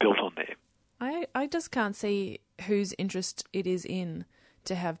built on there. I just can't see whose interest it is in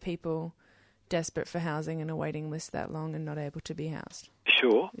to have people desperate for housing and a waiting list that long and not able to be housed.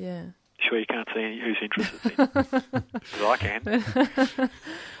 Sure. Yeah. Sure, you can't see whose interest it's in. Because I can.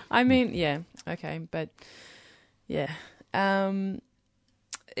 I mean, yeah, okay, but yeah. In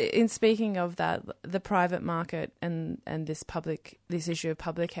speaking of that, the private market and this issue of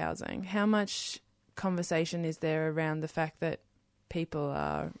public housing, how much conversation is there around the fact that people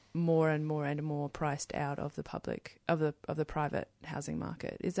are more and more priced out of the private housing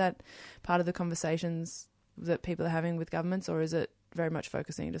market? Is that part of the conversations that people are having with governments, or is it very much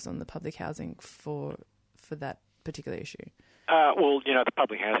focusing just on the public housing for that particular issue? Well, you know, the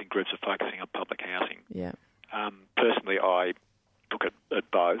public housing groups are focusing on public housing. Yeah. Personally, I look at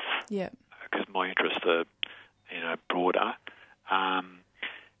both. Yeah. Because my interests are, you know, broader. But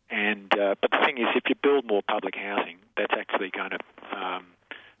the thing is, if you build more public housing, that's actually going to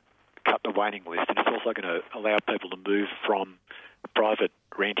cut the waiting list, and it's also going to allow people to move from private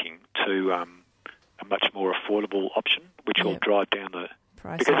renting to a much more affordable option, which will drive down the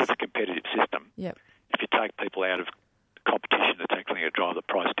prices. Because it's a competitive system. Yep. If you take people out of competition, it's actually going to drive the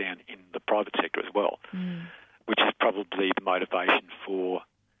price down in the private sector as well, which is probably the motivation for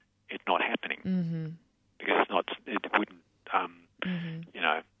it not happening, because it wouldn't, you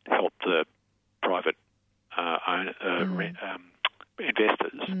know, help the private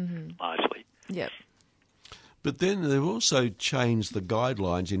investors largely. Yep. But then they've also changed the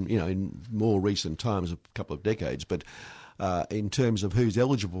guidelines in more recent times, a couple of decades, but in terms of who's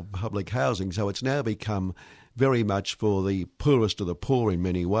eligible for public housing. So it's now become very much for the poorest of the poor in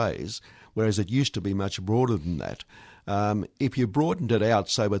many ways, whereas it used to be much broader than that. If you broadened it out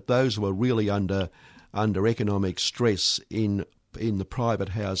so that those who are really under economic stress in in the private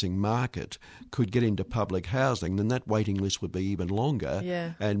housing market could get into public housing, then that waiting list would be even longer,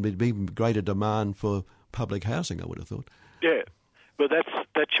 and there'd be even greater demand for public housing, I would have thought. Yeah, well,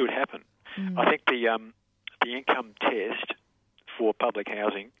 that should happen. I think the income test for public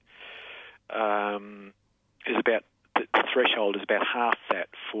housing is about the threshold is about half that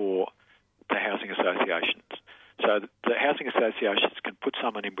for the housing associations. So the housing associations can put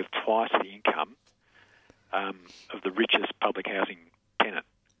someone in with twice the income of the richest public housing tenant,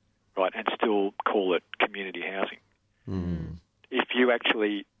 right, and still call it community housing. If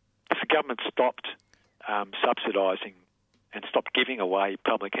the government stopped subsidising and stopped giving away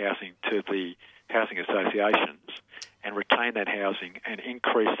public housing to the housing associations and retain that housing and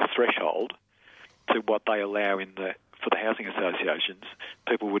increase the threshold to what they allow for the housing associations,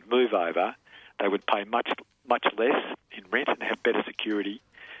 people would move over. They would pay much less in rent and have better security,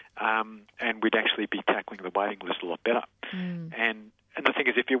 and we'd actually be tackling the waiting list a lot better. And the thing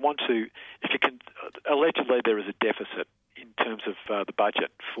is, if you can, allegedly there is a deficit in terms of the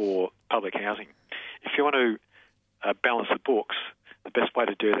budget for public housing. If you want to balance the books, the best way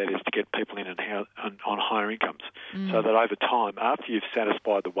to do that is to get people in on higher incomes, so that over time, after you've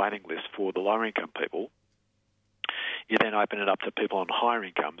satisfied the waiting list for the lower income people, you then open it up to people on higher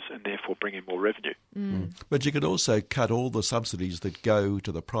incomes and therefore bring in more revenue. But you could also cut all the subsidies that go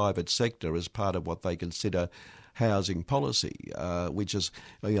to the private sector as part of what they consider housing policy, which is,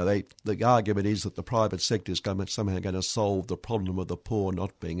 the argument is that the private sector is somehow going to solve the problem of the poor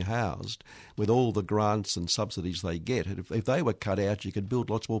not being housed with all the grants and subsidies they get. And if they were cut out, you could build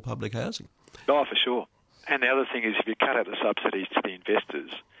lots more public housing. Oh, for sure. And the other thing is, if you cut out the subsidies to the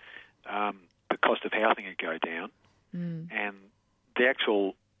investors, the cost of housing would go down, and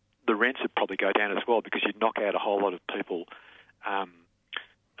the rents would probably go down as well, because you'd knock out a whole lot of people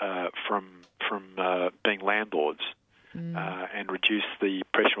from being landlords and reduce the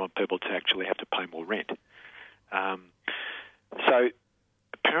pressure on people to actually have to pay more rent. So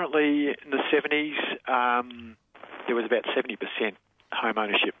apparently in the 70s there was about 70% home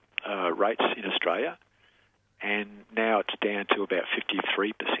ownership rates in Australia, and now it's down to about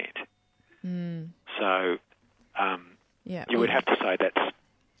 53%. So you would have to say that's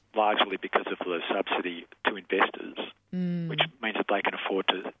largely because of the subsidy to investors, which means that they can afford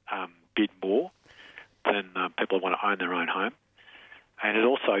to bid more than people who want to own their own home. And it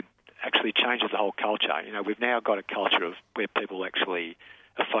also actually changes the whole culture. We've now got a culture of where people actually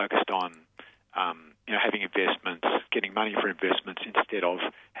are focused on having investments, getting money for investments instead of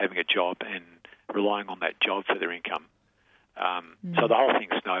having a job and relying on that job for their income. So the whole thing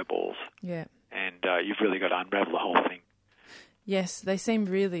snowballs. Yeah. And you've really got to unravel the whole thing. Yes, they seem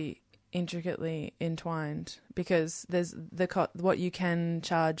really intricately entwined, because there's what you can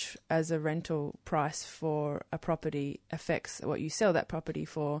charge as a rental price for a property affects what you sell that property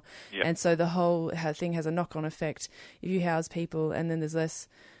for. Yep. And so the whole thing has a knock-on effect. If you house people and then there's less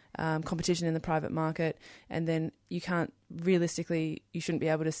competition in the private market, and then you shouldn't be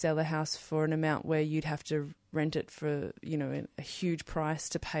able to sell a house for an amount where you'd have to rent it for a huge price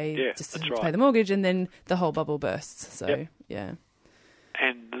to pay to pay the mortgage, and then the whole bubble bursts. So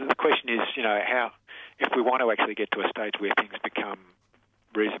and the question is, how, if we want to actually get to a stage where things become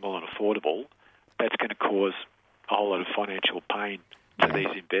reasonable and affordable, that's going to cause a whole lot of financial pain to these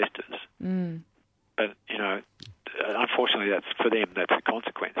investors. But unfortunately, for them that's a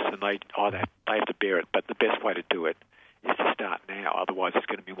consequence, and they have to bear it. But the best way to do it is to start now. Otherwise, it's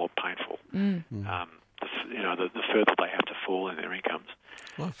going to be more painful. The further they have to fall in their incomes.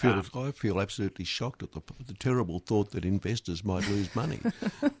 I feel absolutely shocked at the terrible thought that investors might lose money.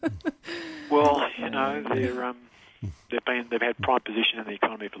 Well, they've had prime position in the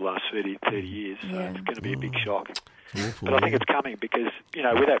economy for the last 30 years, so it's going to be a big shock. But I think it's coming because,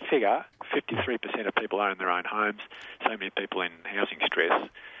 with that figure, 53% of people own their own homes, so many people in housing stress.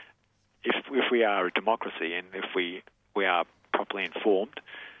 If we are a democracy and if we are properly informed,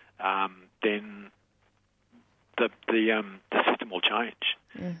 then the system will change,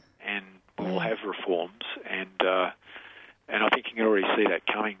 and we will have reforms, and I think you can already see that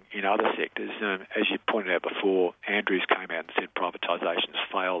coming in other sectors. As you pointed out before, Andrews came out and said privatisation's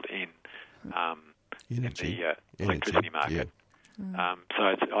failed in the electricity market. So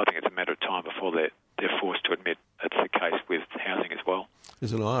I think it's a matter of time before they're forced to admit it's the case with housing as well.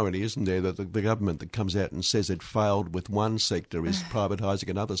 There's an irony, isn't there, that the government that comes out and says it failed with one sector is privatising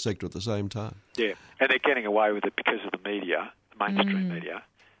another sector at the same time. Yeah, and they're getting away with it because of the media, the mainstream media.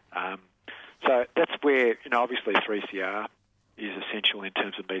 So that's where, obviously 3CR is essential in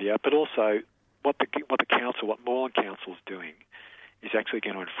terms of media, but also what Moreland Council is doing is actually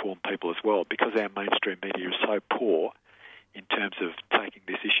going to inform people as well, because our mainstream media is so poor in terms of taking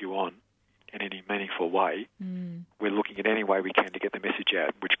this issue on in any meaningful way. We're looking at any way we can to get the message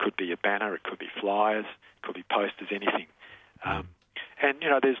out, which could be a banner, it could be flyers, it could be posters, anything. And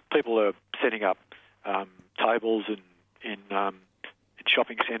there's people who are setting up tables in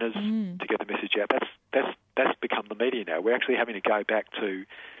shopping centres to get the message out. That's become the media now. We're actually having to go back to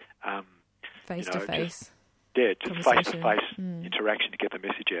face to face. Just face-to-face interaction to get the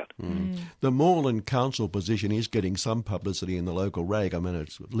message out. The Moreland Council position is getting some publicity in the local rag. I mean,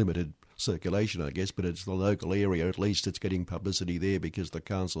 it's limited circulation, I guess, but it's the local area. At least it's getting publicity there because the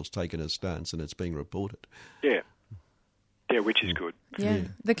council's taken a stance and it's being reported. Yeah, which is good. Yeah,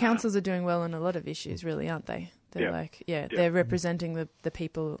 the councils are doing well on a lot of issues, really, aren't they? They're they're representing the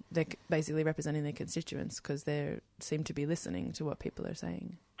people. They're basically representing their constituents because they seem to be listening to what people are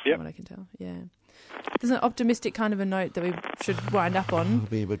saying. From what I can tell. Yeah. There's an optimistic kind of a note that we should wind up on.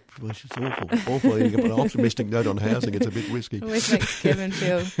 Yeah, but it's awful. You can put an optimistic note on housing. It's a bit risky. It always makes Kevin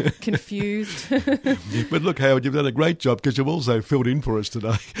feel confused. But look, Howard, you've done a great job because you've also filled in for us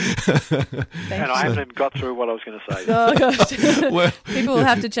today. And I haven't even got through what I was going to say. Oh, gosh. Well, people will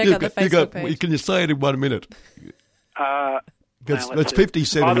have to check out the Facebook page. Can you say it in 1 minute? That's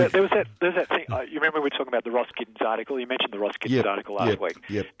 57. Oh, there was that thing. You remember we were talking about the Ross Giddens article? You mentioned the Ross Giddens article last week.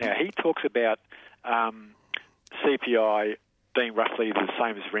 Yep. Now, he talks about CPI being roughly the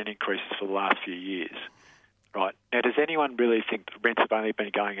same as rent increases for the last few years. Right. Now, does anyone really think that rents have only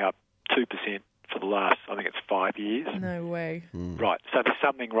been going up 2% for the last, I think it's 5 years? No way. Right. So there's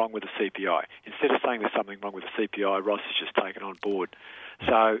something wrong with the CPI. Instead of saying there's something wrong with the CPI, Ross has just taken on board.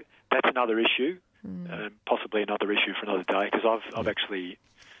 So that's another issue. Possibly another issue for another day, because I've actually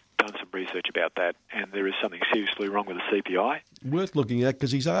done some research about that, and there is something seriously wrong with the CPI. Worth looking at,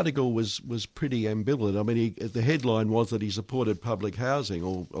 because his article was pretty ambivalent. I mean, the headline was that he supported public housing,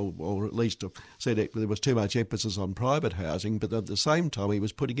 or at least said there was too much emphasis on private housing, but at the same time he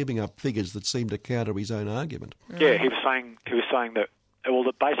was giving up figures that seemed to counter his own argument. Yeah, he was saying that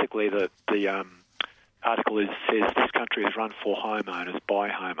basically the article says this country is run for homeowners by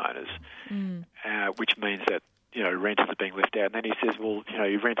homeowners, which means that renters are being left out. And then he says, well,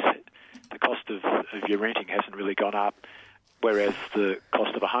 the cost of your renting hasn't really gone up, whereas the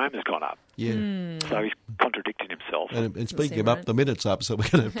cost of a home has gone up. Yeah. So he's contradicting himself. And speaking of up, the minute's up, so we're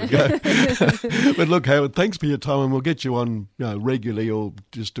going to have to go. But look, Howard, thanks for your time, and we'll get you on regularly, or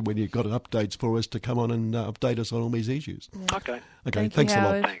just when you've got updates for us to come on and update us on all these issues. Yeah. Okay. Thanks a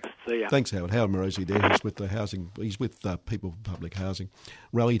lot. Thanks. See ya. Thanks, Howard. Howard Morosi there. He's with the housing. He's with People for Public Housing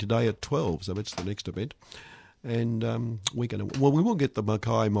rally today at 12. So it's the next event. And we will get the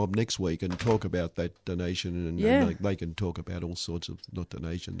Mackay mob next week and talk about that donation, and they can talk about all sorts of, not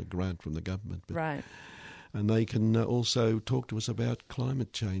donation, the grant from the government. But, right. And they can also talk to us about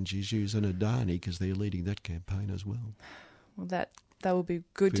climate change issues and Adani, because they're leading that campaign as well. Well, that will be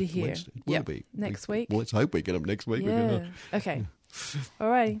good to hear. It will be. Next week. Well, let's hope we get them next week. Yeah. Okay.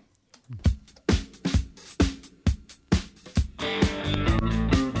 All righty.